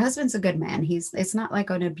that her husband's a good man. It's not like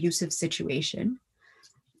an abusive situation.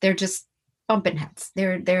 They're just bumping heads.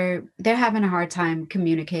 They're having a hard time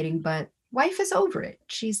communicating, but wife is over it.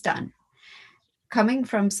 She's done. Coming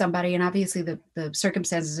from somebody, and obviously the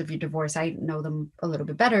circumstances of your divorce, I know them a little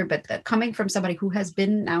bit better, but coming from somebody who has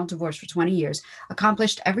been now divorced for 20 years,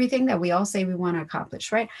 accomplished everything that we all say we want to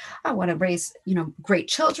accomplish, right? I want to raise, great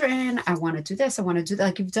children. I want to do this. I want to do that.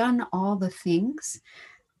 Like, you've done all the things,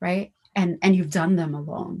 right? And you've done them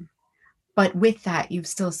alone. But with that, you've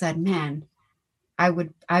still said, man, I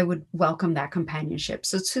would welcome that companionship.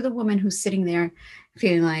 So to the woman who's sitting there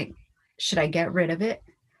feeling like, should I get rid of it,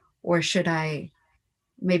 or should I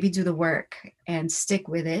maybe do the work and stick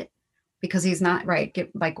with it because he's not right?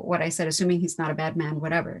 Like what I said, assuming he's not a bad man,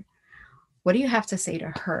 whatever. What do you have to say to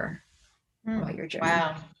her Hmm. about your journey?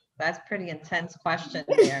 Wow, that's pretty intense question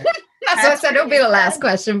there. That's what I That's said. It'll pretty be the last intense.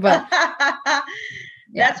 question, but yeah.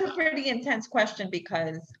 That's a pretty intense question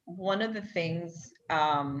because one of the things,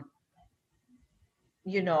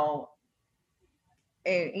 you know,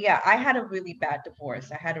 yeah, I had a really bad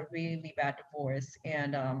divorce. I had a really bad divorce,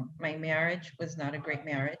 and my marriage was not a great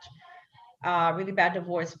marriage. Really bad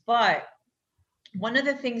divorce. But one of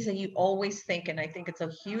the things that you always think, and I think it's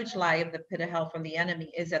a huge lie of the pit of hell from the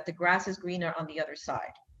enemy, is that the grass is greener on the other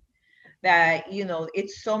side. That,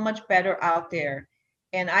 it's so much better out there.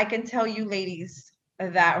 And I can tell you, ladies,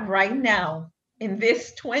 that right now, in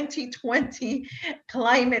this 2020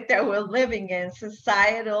 climate that we're living in,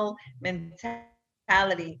 societal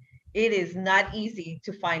mentality, it is not easy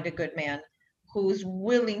to find a good man who's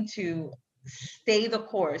willing to stay the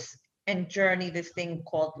course and journey this thing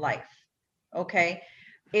called life. Okay.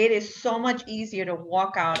 It is so much easier to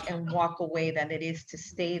walk out and walk away than it is to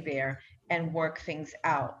stay there and work things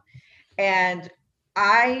out. And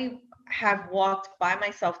I have walked by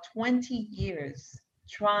myself 20 years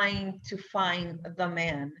trying to find the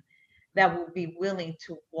man that will be willing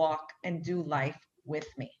to walk and do life with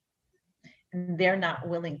me. And they're not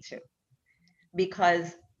willing to,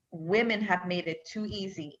 because women have made it too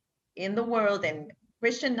easy in the world, and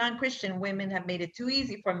Christian, non-Christian women have made it too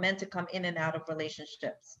easy for men to come in and out of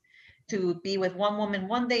relationships, to be with one woman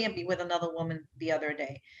one day and be with another woman the other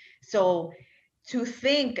day. So to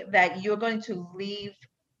think that you're going to leave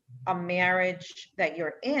a marriage that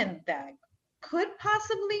you're in that could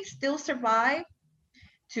possibly still survive,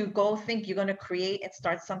 to go think you're going to create and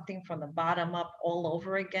start something from the bottom up all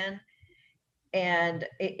over again, and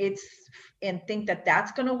it's and think that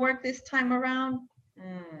that's going to work this time around.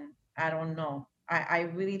 I don't know. I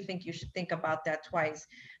really think you should think about that twice,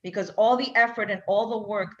 because all the effort and all the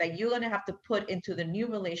work that you're going to have to put into the new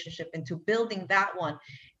relationship, into building that one,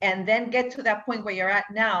 and then get to that point where you're at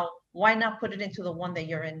now, why not put it into the one that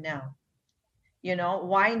you're in now?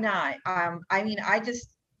 Why not? I mean,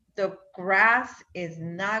 the grass is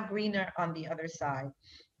not greener on the other side.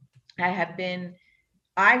 I have been,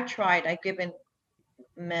 I've tried, I've given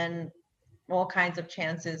men all kinds of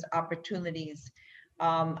chances, opportunities.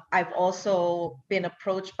 I've also been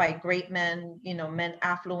approached by great men, men,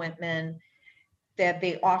 affluent men, that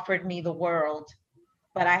they offered me the world,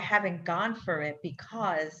 but I haven't gone for it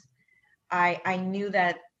because I knew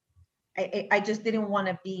that I just didn't want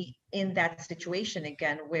to be in that situation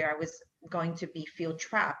again where I was going to be feel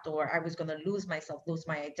trapped, or I was going to lose myself, lose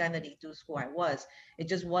my identity, lose who I was. It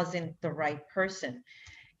just wasn't the right person.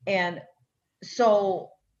 And so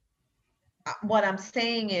what I'm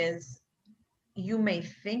saying is, you may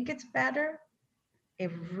think it's better,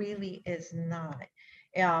 it really is not.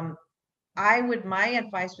 Um, my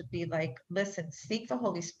advice would be like, listen, seek the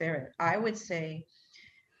Holy Spirit. I would say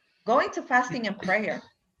going to fasting and prayer,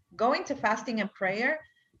 going to fasting and prayer,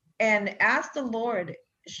 and ask the Lord,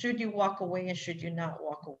 should you walk away and should you not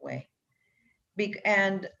walk away?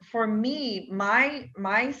 And for me,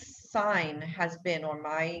 my sign has been, or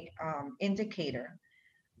my indicator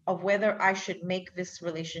of whether I should make this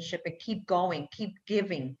relationship and keep going, keep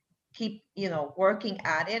giving, keep, working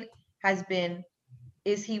at it, has been,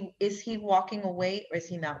 is he walking away or is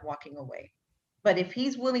he not walking away? But if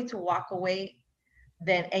he's willing to walk away,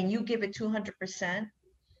 then, and you give it 200%,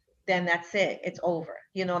 then that's it. It's over.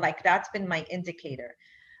 Like, that's been my indicator.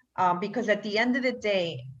 Because at the end of the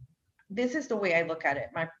day, this is the way I look at it.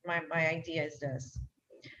 My idea is this.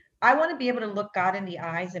 I want to be able to look God in the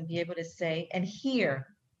eyes and be able to say and hear,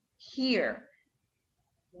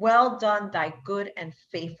 well done, thy good and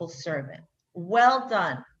faithful servant. Well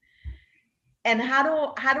done. And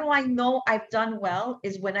how do I know I've done well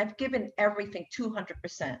is when I've given everything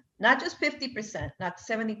 200%, not just 50%, not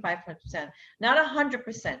 75%, not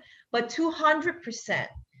 100%, but 200%.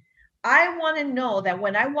 I want to know that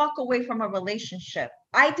when I walk away from a relationship,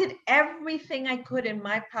 I did everything I could in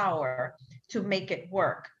my power to make it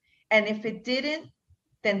work. And if it didn't,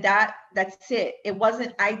 then that's it. It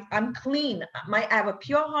wasn't, I'm clean. I have a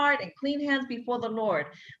pure heart and clean hands before the Lord,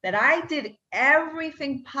 that I did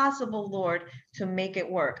everything possible, Lord, to make it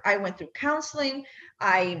work. I went through counseling.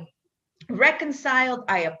 I reconciled.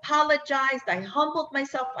 I apologized. I humbled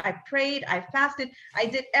myself. I prayed. I fasted. I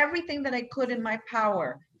did everything that I could in my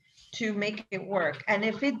power to make it work. And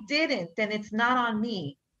if it didn't, then it's not on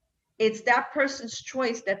me. It's that person's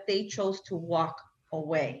choice that they chose to walk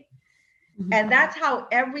away. Mhm. And that's how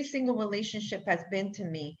every single relationship has been to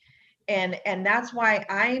me. And that's why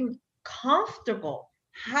I'm comfortable,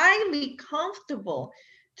 highly comfortable,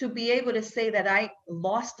 to be able to say that I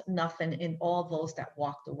lost nothing in all those that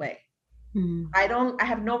walked away. Mm. I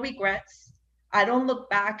have no regrets. I don't look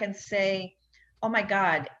back and say, oh my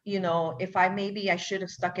God, if maybe I should have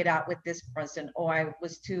stuck it out with this person, or I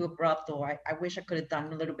was too abrupt, or I wish I could have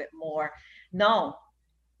done a little bit more. No,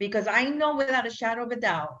 because I know without a shadow of a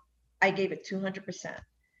doubt, I gave it 200%.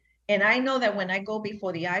 And I know that when I go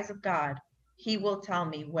before the eyes of God, He will tell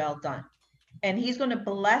me, well done. And He's going to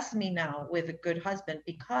bless me now with a good husband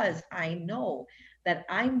because I know that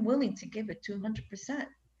I'm willing to give it 200%.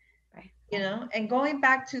 Right. And going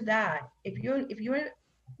back to that, if you're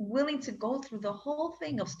willing to go through the whole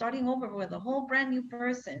thing of starting over with a whole brand new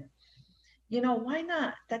person, why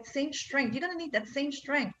not? That same strength, you're going to need that same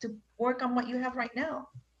strength to work on what you have right now.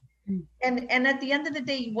 Mm. And at the end of the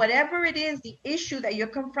day, whatever it is, the issue that you're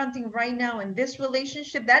confronting right now in this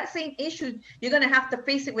relationship, that same issue, you're going to have to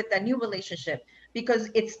face it with that new relationship because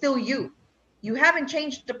it's still you. You haven't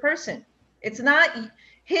changed the person. It's not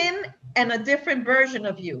him and a different version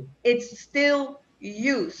of you. It's still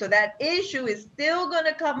you. So that issue is still going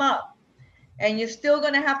to come up, and you're still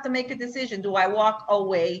going to have to make a decision. Do I walk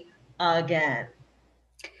away again?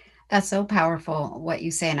 That's so powerful what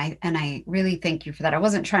you say, and I really thank you for that. I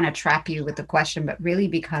wasn't trying to trap you with the question, but really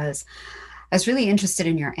because I was really interested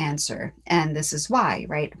in your answer. And this is why,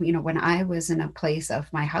 right? When I was in a place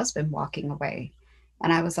of my husband walking away,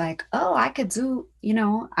 and I was like, oh, I could do,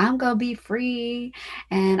 I'm gonna be free,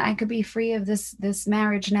 and I could be free of this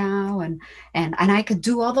marriage now, and I could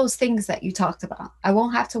do all those things that you talked about. I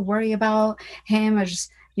won't have to worry about him. I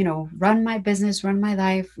just, run my business, run my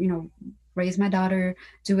life, raise my daughter,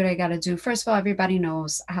 do what I got to do. First of all, everybody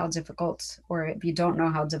knows how difficult, or if you don't know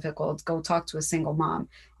how difficult, go talk to a single mom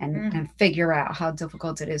and Mm, figure out how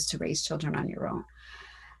difficult it is to raise children on your own.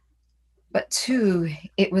 But two,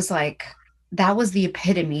 it was like that was the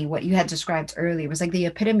epitome. What you had described earlier was like the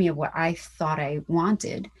epitome of what I thought I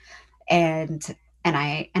wanted. And and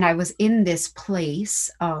I was in this place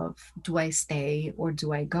of, do I stay or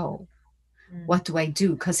do I go? mm, What do I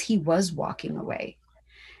do? Because he was walking away.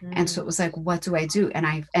 And so mm. it was like, what do I do?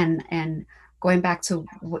 And going back to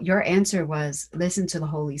what your answer was, listen to the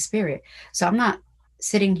Holy Spirit. So I'm not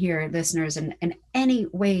sitting here, listeners, in any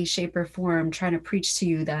way, shape, or form trying to preach to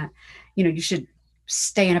you that, you should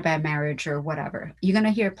stay in a bad marriage or whatever. You're going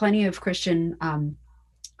to hear plenty of Christian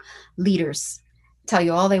leaders tell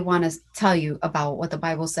you all they want to tell you about what the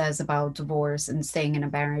Bible says about divorce and staying in a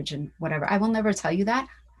marriage and whatever. I will never tell you that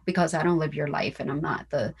because I don't live your life and I'm not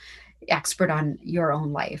the expert on your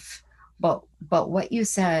own life. But what you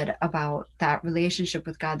said about that relationship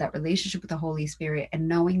with God, that relationship with the Holy Spirit, and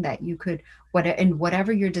knowing that you could,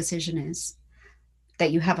 whatever your decision is,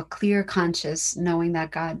 that you have a clear conscience, knowing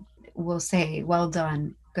that God will say, well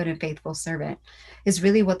done, good and faithful servant, is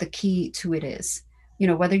really what the key to it is.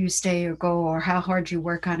 Whether you stay or go or how hard you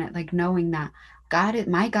work on it, like knowing that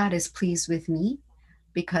my God is pleased with me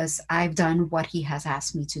because I've done what he has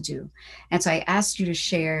asked me to do. And so I asked you to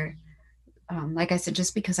share, like I said,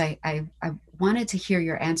 just because I wanted to hear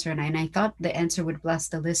your answer, and I thought the answer would bless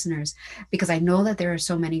the listeners, because I know that there are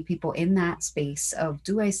so many people in that space of,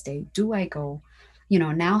 do I stay? Do I go?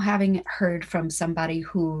 Now having heard from somebody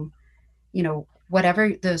who, whatever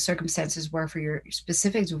the circumstances were for your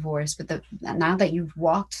specific divorce, but now that you've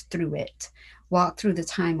walked through it, walked through the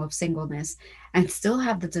time of singleness, and still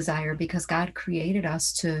have the desire, because God created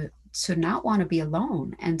us to not want to be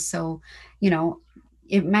alone. And so, you know,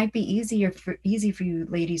 it might be easy for you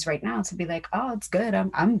ladies right now to be like, oh, it's good.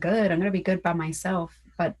 I'm good. I'm gonna be good by myself.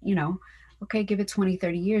 But okay, give it 20,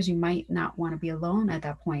 30 years, you might not want to be alone at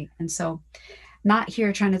that point. And so, not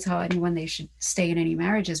here trying to tell anyone they should stay in any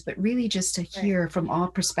marriages, but really just to Right, hear from all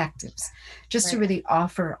perspectives, just to right. really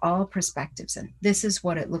offer all perspectives. And this is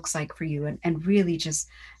what it looks like for you, and really just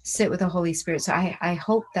sit with the Holy Spirit. So I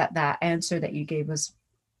hope that that answer that you gave was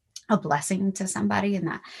a blessing to somebody, and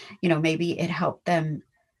that, maybe it helped them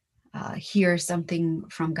hear something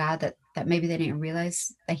from God that maybe they didn't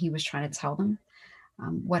realize that he was trying to tell them,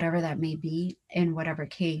 whatever that may be, in whatever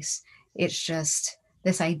case. It's just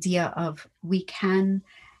this idea of, we can,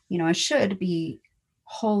 and should be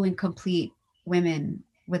whole and complete women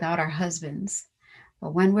without our husbands.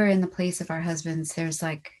 But when we're in the place of our husbands, there's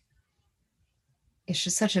like, it's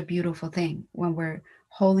just such a beautiful thing when we're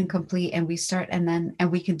whole and complete, and we start, and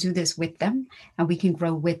we can do this with them, and we can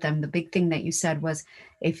grow with them. The big thing that you said was,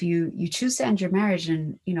 if you choose to end your marriage,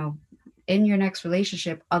 and in your next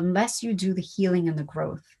relationship, unless you do the healing and the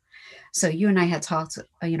growth. So you and I had talked,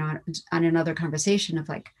 on another conversation of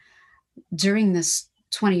like, during this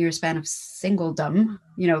 20-year span of singledom,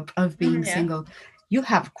 of being Mhm, yeah. single, you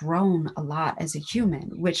have grown a lot as a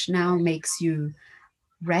human, which now Right. makes you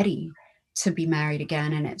ready to be married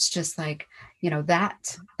again. And it's just like,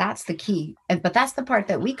 that's the key. But that's the part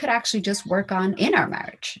that we could actually just work on in our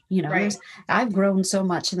marriage. Right. I've grown so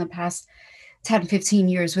much in the past 10, 15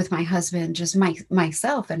 years with my husband, just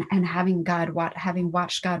myself, and having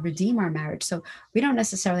watched God redeem our marriage. So we don't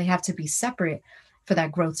necessarily have to be separate for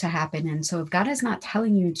that growth to happen. And so if God is not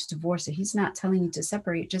telling you to divorce it, he's not telling you to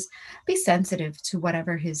separate, just be sensitive to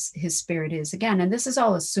whatever his spirit is. Again, and this is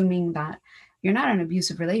all assuming that you're not in an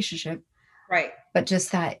abusive relationship, Right. but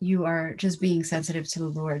just that you are just being sensitive to the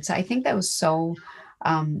Lord. So I think that was so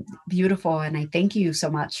beautiful. And I thank you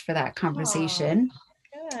so much for that Oh, conversation. good.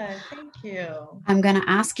 Thank you. I'm going to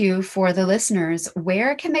ask you, for the listeners,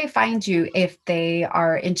 where can they find you if they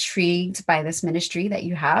are intrigued by this ministry that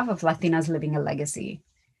you have of Latinas Living a Legacy?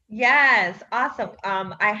 Yes, awesome.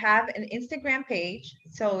 I have an Instagram page,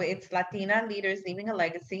 so it's Latina Leaders Leaving a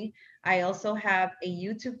Legacy. I also have a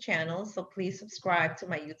YouTube channel, so please subscribe to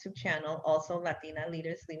my YouTube channel, also Latina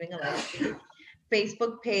Leaders Leaving a Legacy.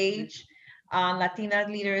 Facebook page, Latina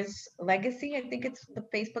Leaders Legacy, I think it's the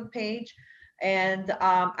Facebook page. And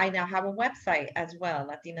I now have a website as well,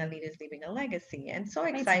 Latina Leaders Leaving a Legacy. And so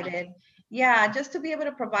Amazing. excited. Yeah, just to be able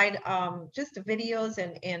to provide just videos,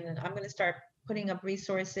 and I'm going to start putting up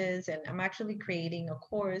resources, and I'm actually creating a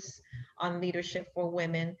course on leadership for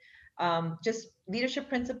women. Just leadership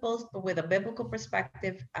principles, but with a biblical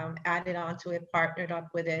perspective added onto it, partnered up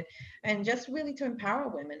with it, and just really to empower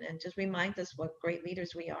women and just remind us what great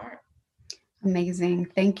leaders we are. Amazing.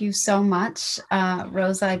 Thank you so much,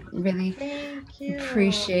 Rosa. I really Thank you.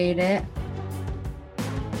 appreciate it.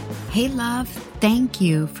 Hey, love. Thank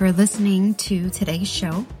you for listening to today's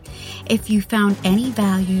show. If you found any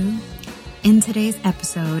value in today's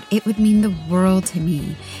episode, it would mean the world to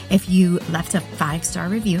me if you left a 5-star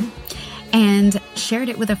review and shared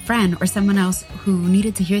it with a friend or someone else who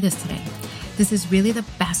needed to hear this today. This is really the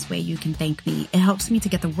best way you can thank me. It helps me to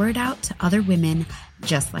get the word out to other women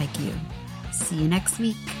just like you. See you next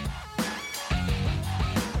week.